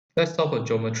Let's solve a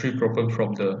geometry problem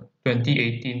from the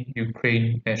 2018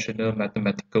 Ukraine National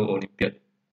Mathematical Olympiad,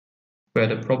 where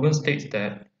the problem states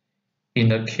that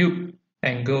in a cube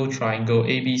angle triangle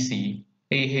ABC,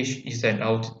 AH is an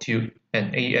altitude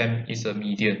and AM is a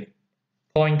median.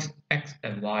 Points X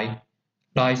and Y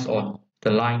lies on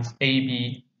the lines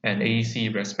AB and AC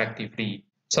respectively,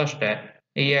 such that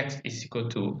AX is equal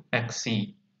to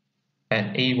XC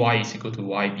and AY is equal to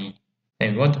YB.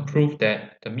 And we want to prove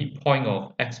that the midpoint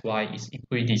of XY is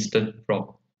equidistant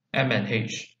from M and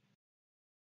H.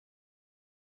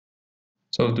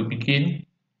 So to begin,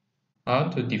 I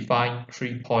want to define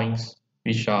 3 points,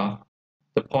 which are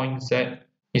the point Z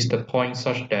is the point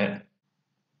such that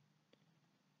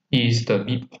it is the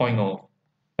midpoint of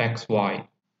XY.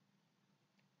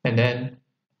 And then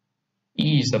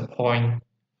E is a point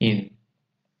in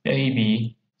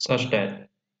AB such that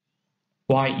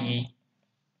YE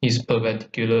is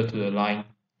perpendicular to the line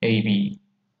AB.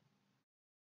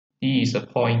 D is a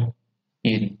point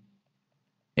in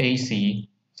AC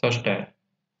such that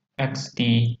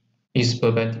XD is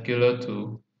perpendicular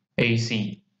to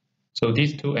AC. So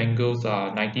these two angles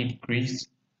are 90 degrees.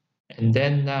 And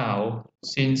then now,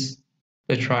 since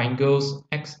the triangles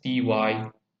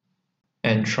XDY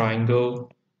and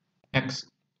triangle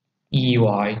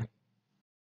XEY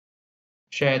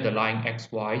share the line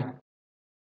XY,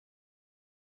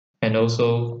 and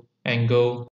also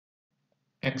angle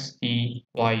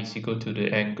XDY is equal to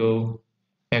the angle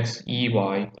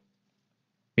XEY,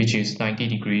 which is 90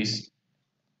 degrees,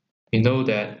 we know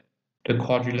that the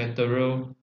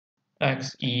quadrilateral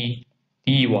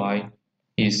XEDY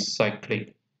is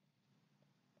cyclic.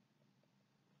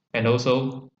 And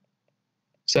also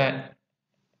Z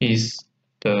is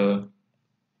the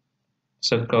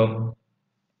circumcenter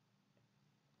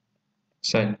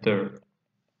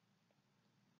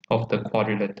of the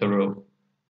quadrilateral.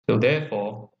 So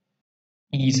therefore,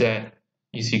 EZ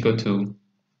is equal to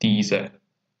DZ.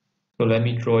 So let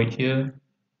me draw it here.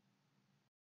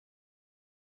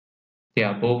 They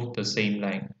are both the same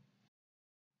length.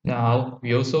 Now,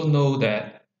 we also know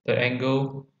that the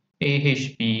angle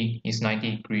AHB is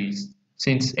 90 degrees,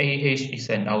 since AH is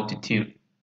an altitude.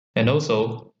 And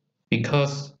also,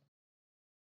 because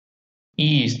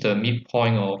E is the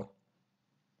midpoint of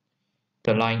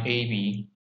the line AB,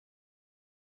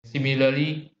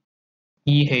 similarly,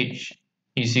 EH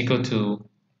is equal to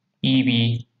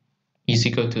EB is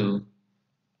equal to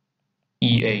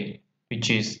EA, which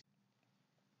is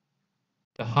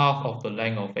the half of the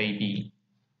length of AB.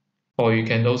 Or you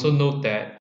can also note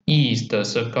that E is the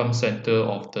circumcenter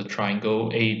of the triangle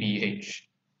ABH.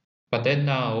 But then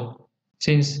now,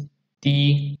 since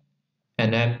D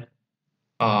and M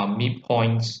are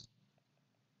midpoints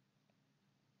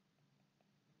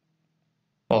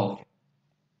of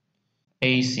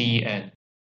AC and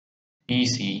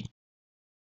BC,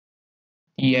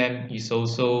 DM is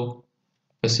also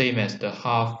the same as the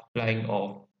half length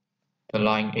of the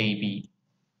line AB,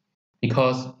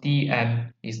 because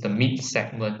DM is the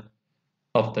mid-segment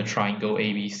of the triangle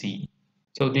ABC.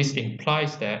 So this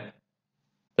implies that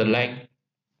the length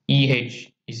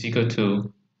EH is equal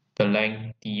to the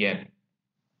length DM.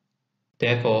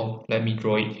 Therefore, let me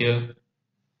draw it here.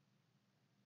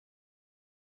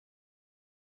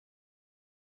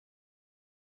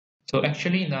 So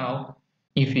actually now,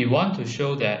 if we want to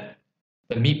show that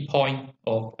the midpoint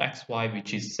of XY,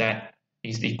 which is Z,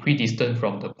 is equidistant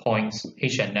from the points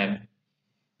H and M,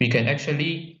 we can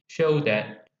actually show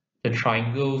that the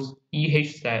triangles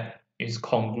EHZ is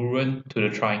congruent to the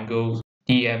triangles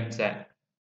DMZ.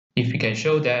 If we can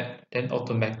show that, then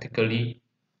automatically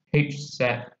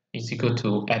HZ is equal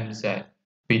to MZ,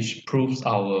 which proves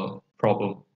our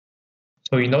problem.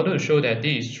 So in order to show that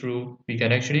this is true, we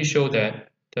can actually show that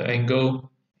the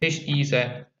angle HEZ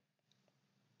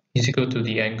is equal to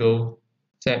the angle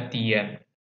ZDM.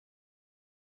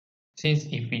 Since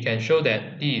if we can show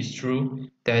that this is true,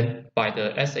 then by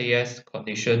the SAS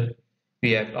condition,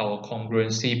 we have our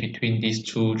congruency between these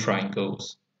two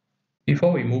triangles.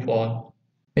 Before we move on,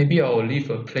 maybe I will leave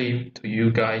a claim to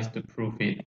you guys to prove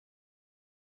it,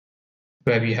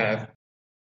 where we have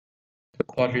the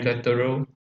quadrilateral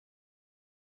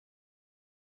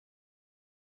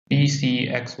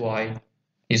BCXY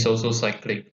is also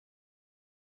cyclic.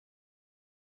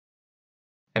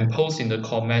 And post in the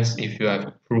comments if you have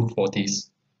a proof for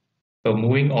this. So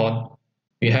moving on,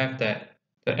 we have that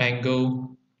the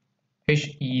angle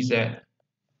HEZ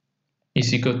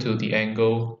is equal to the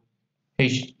angle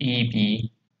HEB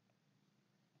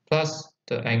plus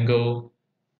the angle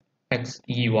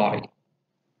XEY,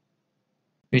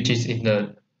 which is in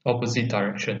the opposite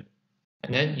direction.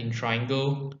 And then in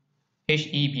triangle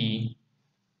HEB,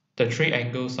 the three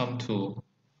angles sum to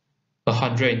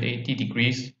 180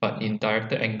 degrees, but in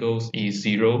directed angles is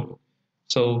 0.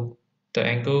 So the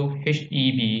angle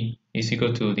HEB is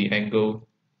equal to the angle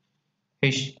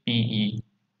HBE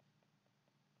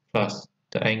plus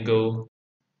the angle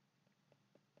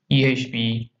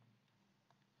EHB.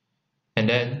 And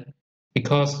then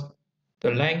because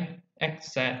the length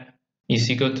XZ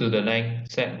is equal to the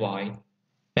length ZY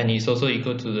and is also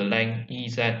equal to the length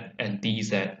EZ and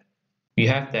DZ, we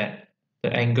have that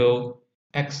the angle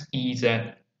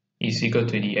XEZ is equal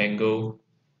to the angle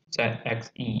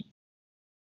ZXE.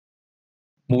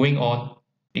 Moving on,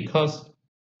 because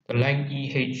the length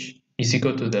EH is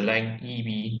equal to the length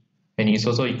EB and is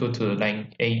also equal to the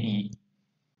length AE,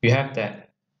 we have that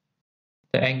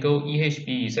the angle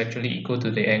EHB is actually equal to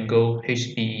the angle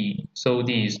HBE. So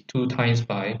this is 2 times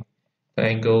by the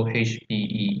angle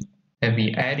HBE. And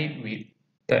we add it with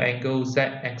the angle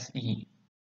ZXE,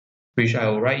 which I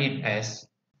will write it as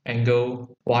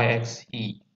angle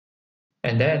YXE.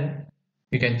 And then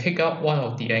we can take out one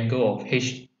of the angle of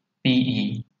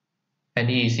HBE, and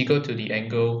it is equal to the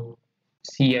angle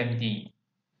CMD,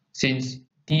 since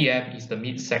DM is the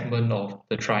mid-segment of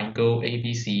the triangle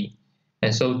ABC,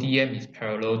 and so DM is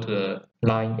parallel to the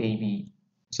line AB.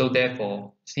 So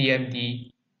therefore,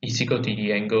 CMD is equal to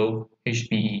the angle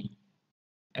HBE.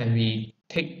 And we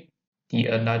take the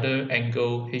another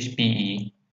angle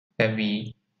HBE, and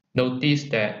we notice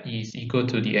that it is equal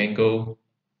to the angle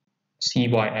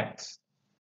CYX.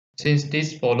 Since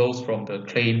this follows from the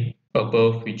claim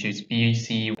above, which is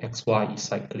BCXY is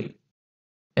cyclic.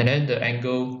 And then the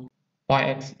angle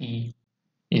YXE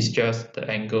is just the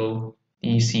angle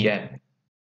ECM,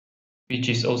 which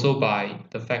is also by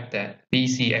the fact that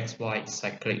BCXY is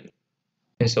cyclic.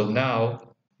 And so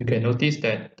now you can notice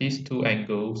that these two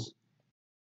angles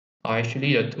are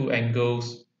actually the two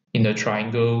angles in the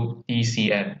triangle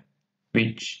DCM,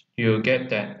 which you'll get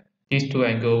that these two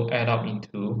angles add up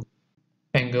into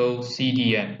angle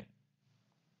CDM.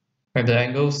 And the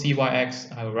angle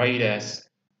CYX, I'll write it as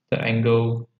the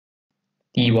angle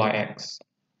DYX.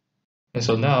 And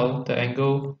so now the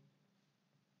angle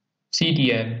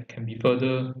CDM can be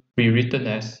further rewritten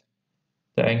as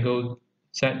the angle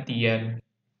ZDM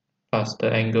plus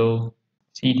the angle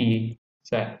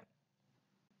CDZ.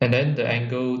 And then the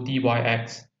angle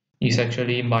DYX is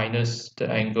actually minus the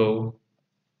angle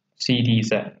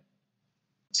CDZ,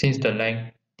 since the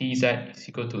length DZ is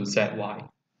equal to ZY.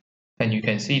 And you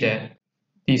can see that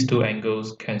these two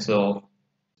angles cancel off.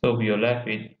 So we are left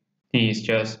with this is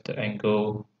just the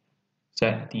angle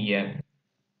ZDM.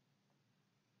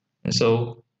 And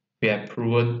so we have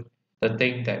proven the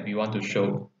thing that we want to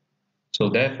show. So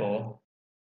therefore,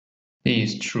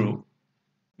 this is true,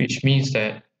 which means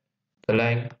that the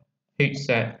length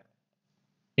HZ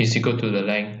is equal to the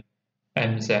length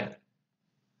MZ.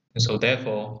 And so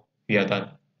therefore, we are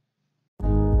done.